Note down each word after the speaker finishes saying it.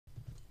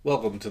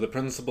Welcome to the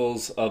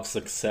Principles of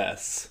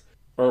Success,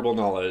 Herbal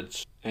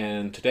Knowledge,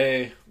 and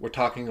today we're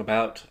talking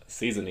about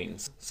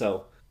seasonings.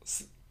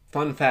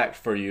 Fun fact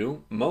for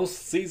you,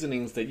 most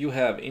seasonings that you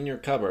have in your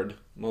cupboard,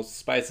 most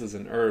spices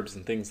and herbs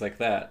and things like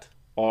that,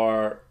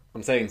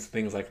 I'm saying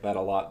things like that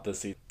a lot this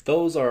season,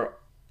 those are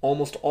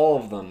almost all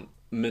of them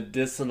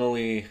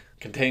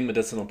contain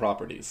medicinal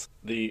properties.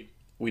 We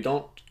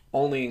don't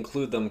only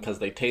include them because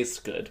they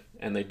taste good,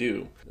 and they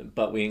do,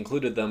 but we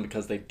included them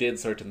because they did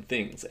certain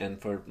things,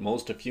 and for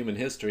most of human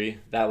history,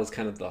 that was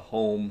kind of the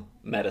home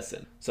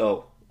medicine.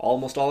 So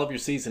almost all of your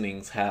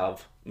seasonings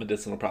have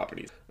medicinal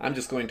properties. I'm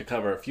just going to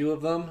cover a few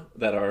of them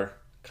that are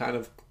kind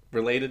of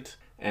related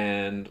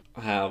and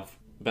have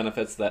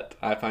benefits that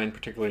I find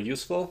particularly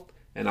useful,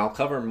 and I'll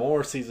cover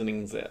more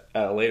seasonings at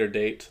a later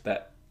date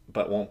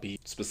but won't be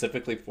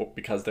specifically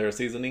because they're a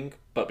seasoning,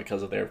 but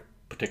because of their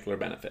particular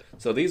benefit.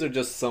 So these are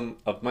just some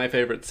of my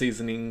favorite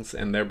seasonings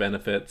and their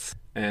benefits.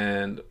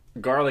 And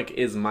garlic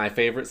is my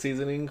favorite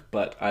seasoning,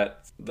 but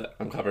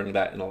I'm covering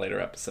that in a later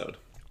episode.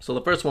 So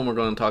the first one we're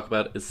going to talk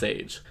about is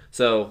sage.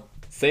 So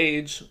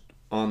sage,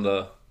 on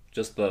the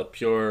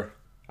pure,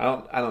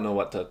 I don't know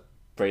what to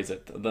phrase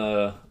it.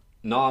 The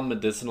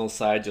non-medicinal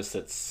side, just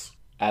it's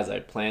as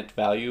a plant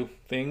value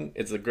thing.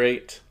 It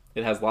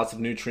has lots of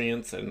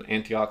nutrients and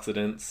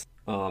antioxidants.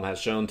 Has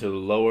shown to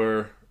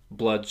lower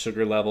blood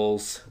sugar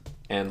levels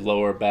and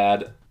lower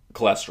bad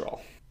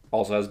cholesterol.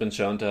 Also has been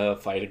shown to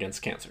fight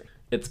against cancer.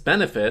 Its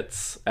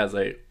benefits as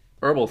a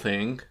herbal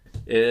thing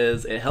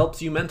is it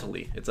helps you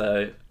mentally. It's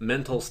a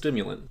mental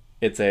stimulant.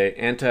 It's a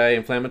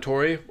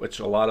anti-inflammatory, which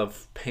a lot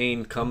of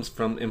pain comes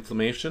from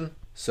inflammation.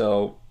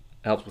 So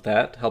helps with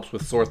that. Helps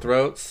with sore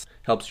throats.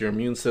 Helps your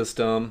immune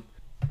system.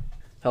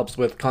 Helps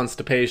with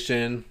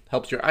constipation.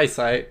 Helps your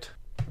eyesight.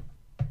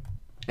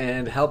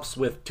 And helps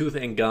with tooth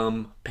and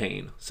gum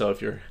pain. So if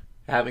you're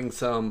having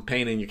some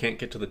pain and you can't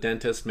get to the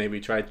dentist, maybe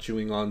try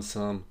chewing on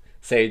some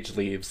sage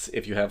leaves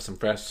if you have some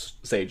fresh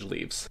sage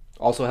leaves.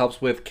 Also helps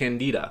with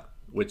candida,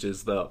 which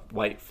is the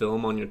white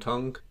film on your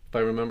tongue, if I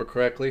remember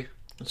correctly.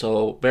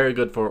 So very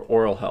good for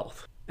oral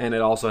health. And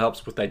it also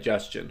helps with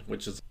digestion,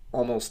 which is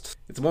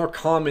it's more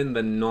common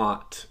than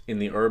not in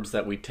the herbs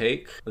that we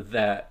take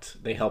that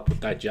they help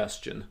with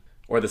digestion.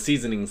 Or the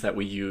seasonings that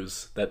we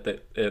use,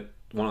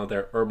 one of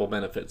their herbal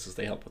benefits is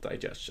they help with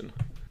digestion.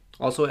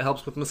 Also, it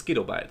helps with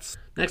mosquito bites.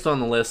 Next on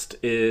the list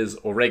is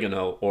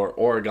oregano or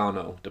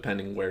oregano,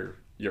 depending where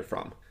you're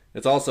from.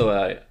 It's also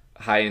a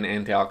high in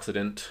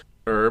antioxidant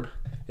herb.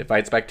 It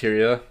fights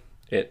bacteria.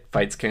 It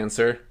fights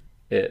cancer.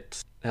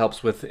 It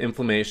helps with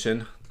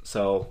inflammation.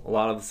 So a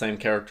lot of the same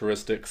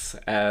characteristics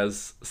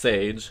as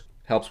sage.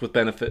 Helps with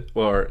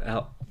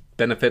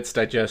benefits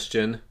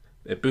digestion.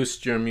 It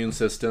boosts your immune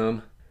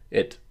system.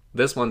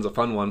 This one's a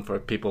fun one for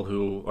people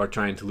who are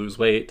trying to lose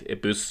weight.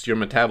 It boosts your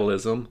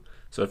metabolism.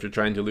 So if you're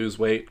trying to lose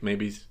weight,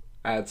 maybe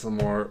add some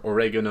more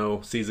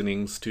oregano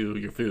seasonings to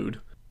your food.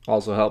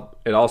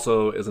 It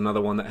also is another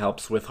one that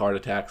helps with heart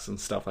attacks and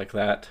stuff like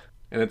that.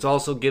 And it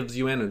also gives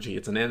you energy.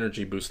 It's an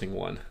energy boosting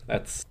one.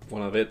 That's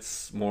one of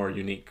its more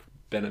unique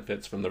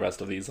benefits from the rest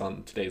of these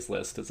on today's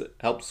list, is it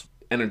helps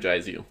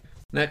energize you.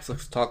 Next,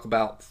 let's talk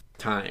about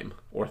thyme,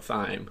 or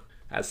thyme,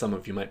 as some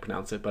of you might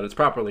pronounce it, but it's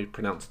properly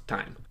pronounced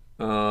thyme.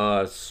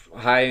 It's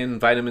high in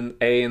vitamin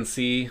A and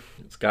C.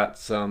 It's got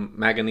some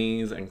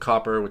manganese and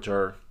copper, which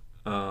are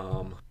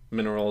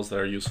minerals that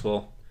are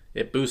useful.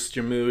 It boosts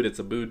your mood. It's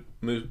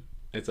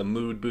a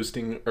mood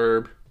boosting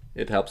herb.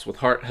 It helps with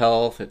heart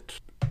health. It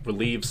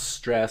relieves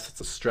stress.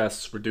 It's a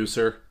stress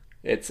reducer.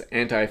 It's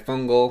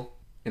antifungal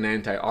and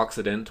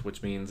antioxidant,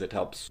 which means it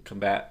helps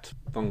combat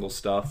fungal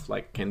stuff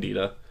like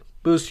candida.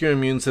 Boosts your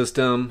immune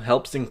system.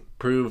 Helps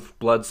improve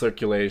blood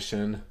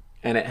circulation,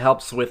 and it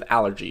helps with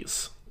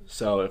allergies.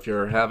 So if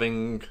you're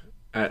having,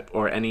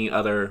 or any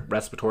other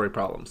respiratory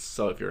problems,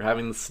 so if you're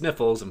having the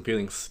sniffles and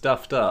feeling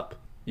stuffed up,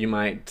 you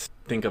might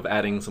think of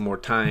adding some more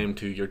thyme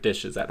to your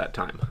dishes at that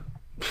time.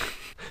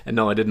 And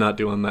no, I did not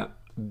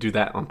do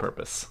that on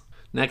purpose.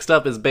 Next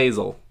up is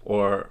basil,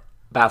 or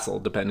basil,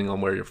 depending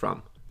on where you're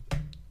from.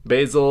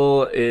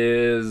 Basil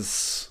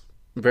is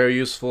very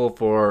useful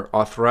for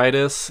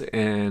arthritis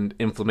and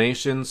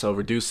inflammation, so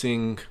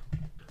reducing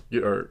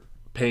your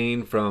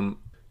pain from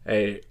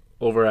a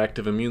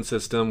overactive immune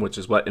system, which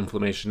is what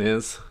inflammation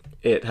is.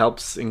 It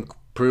helps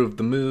improve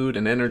the mood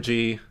and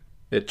energy.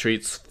 It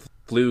treats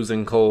flus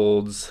and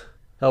colds.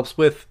 Helps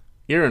with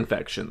ear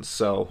infections.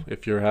 So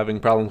if you're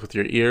having problems with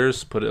your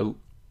ears, put a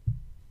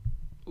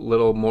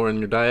little more in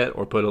your diet,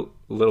 or put a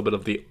little bit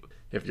of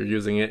if you're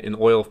using it in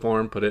oil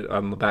form, put it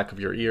on the back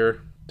of your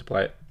ear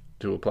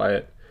to apply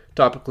it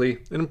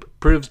topically. It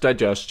improves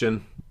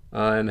digestion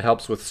and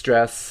helps with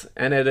stress.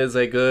 And it is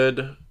a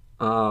good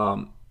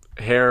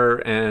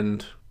hair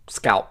and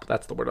scalp,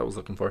 that's the word I was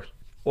looking for,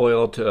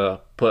 oil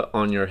to put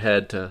on your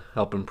head to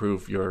help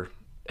improve your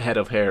head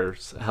of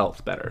hair's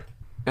health better.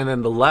 And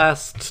then the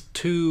last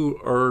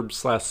two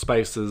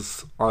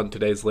herbs/spices on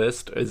today's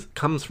list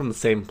comes from the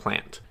same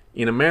plant.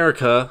 In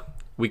America,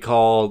 we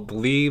call the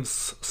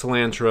leaves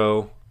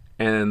cilantro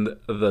and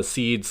the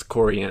seeds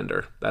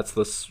coriander. That's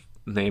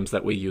names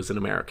that we use in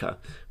America.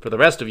 For the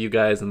rest of you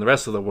guys in the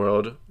rest of the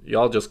world,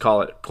 y'all just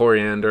call it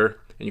coriander,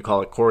 and you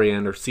call it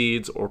coriander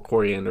seeds or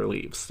coriander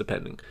leaves,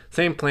 depending.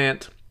 Same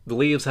plant. The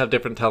leaves have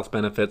different health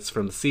benefits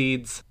from the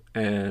seeds,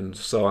 and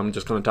so I'm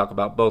just going to talk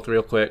about both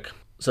real quick.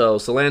 So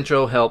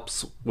cilantro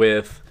helps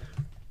with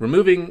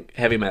removing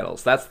heavy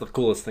metals. That's the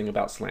coolest thing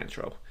about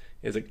cilantro,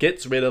 is it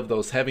gets rid of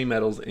those heavy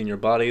metals in your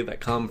body that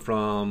come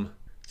from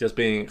just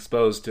being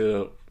exposed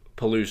to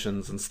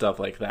pollutions and stuff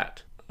like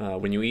that.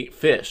 When you eat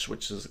fish,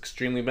 which is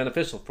extremely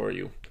beneficial for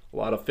you, a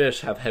lot of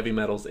fish have heavy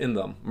metals in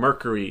them.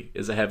 Mercury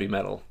is a heavy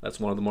metal. That's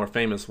one of the more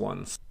famous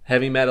ones.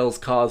 Heavy metals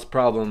cause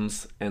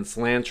problems, and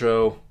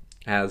cilantro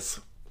has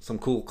some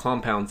cool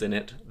compounds in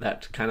it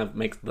that kind of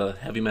make the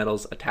heavy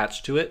metals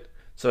attached to it,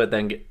 so it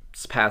then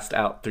gets passed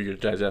out through your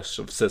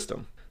digestive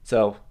system.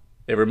 So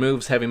it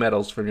removes heavy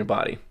metals from your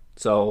body.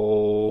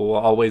 So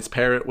always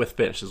pair it with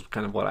fish is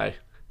kind of what I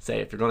say.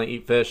 If you're going to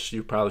eat fish,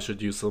 you probably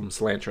should use some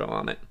cilantro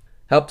on it.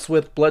 Helps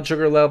with blood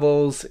sugar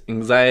levels,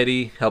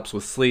 anxiety, helps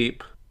with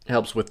sleep,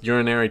 helps with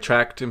urinary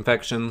tract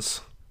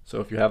infections. So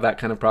if you have that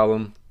kind of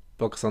problem,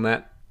 focus on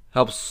that.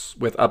 Helps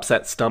with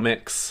upset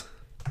stomachs,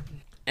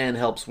 and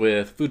helps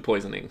with food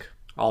poisoning.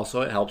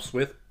 Also, it helps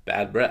with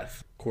bad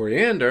breath.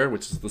 Coriander,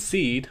 which is the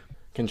seed,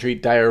 can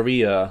treat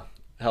diarrhea,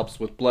 helps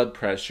with blood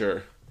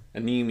pressure,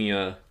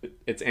 anemia.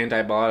 It's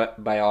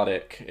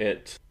antibiotic.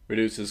 It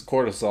reduces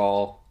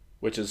cortisol,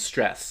 which is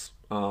stress,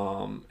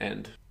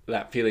 and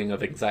that feeling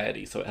of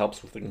anxiety. So it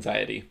helps with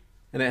anxiety.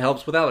 And it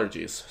helps with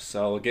allergies.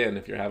 So again,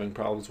 if you're having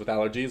problems with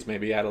allergies,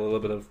 maybe add a little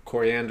bit of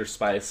coriander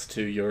spice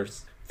to your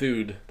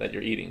food that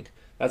you're eating.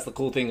 That's the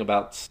cool thing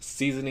about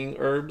seasoning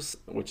herbs,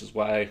 which is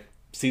why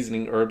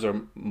seasoning herbs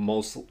are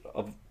most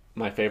of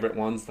my favorite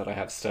ones that I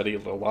have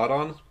studied a lot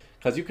on.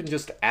 Because you can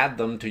just add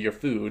them to your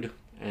food,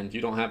 and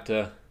you don't have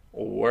to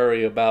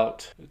worry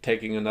about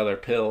taking another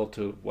pill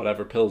to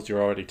whatever pills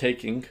you're already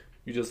taking.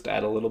 You just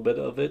add a little bit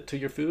of it to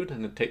your food,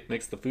 and it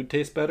makes the food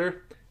taste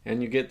better,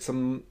 and you get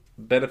some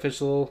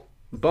beneficial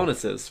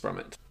bonuses from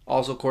it.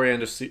 Also,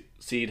 coriander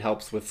seed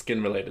helps with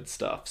skin-related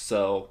stuff,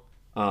 so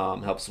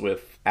helps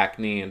with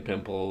acne and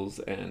pimples,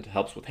 and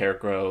helps with hair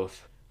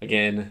growth.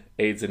 Again,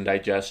 aids in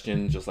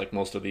digestion, just like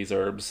most of these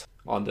herbs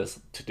on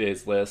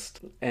today's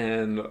list.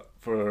 And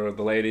for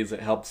the ladies,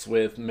 it helps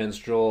with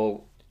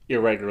menstrual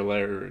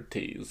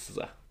irregularities.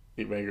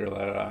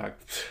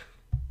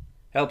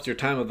 Helps your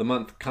time of the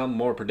month come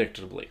more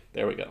predictably.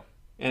 There we go.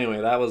 Anyway,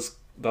 that was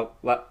the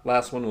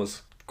last one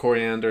was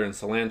coriander and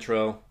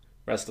cilantro.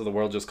 Rest of the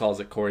world just calls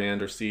it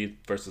coriander seed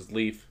versus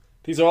leaf.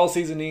 These are all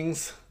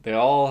seasonings. They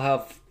all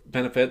have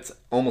benefits.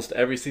 Almost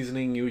every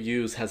seasoning you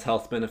use has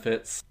health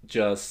benefits.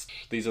 Just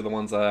these are the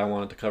ones that I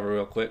wanted to cover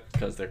real quick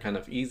because they're kind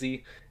of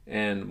easy,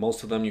 and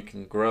most of them you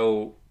can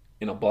grow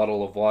in a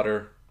bottle of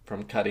water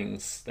from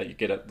cuttings that you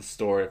get at the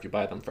store if you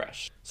buy them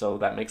fresh. So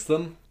that makes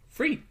them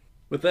free.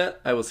 With that,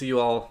 I will see you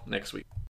all next week.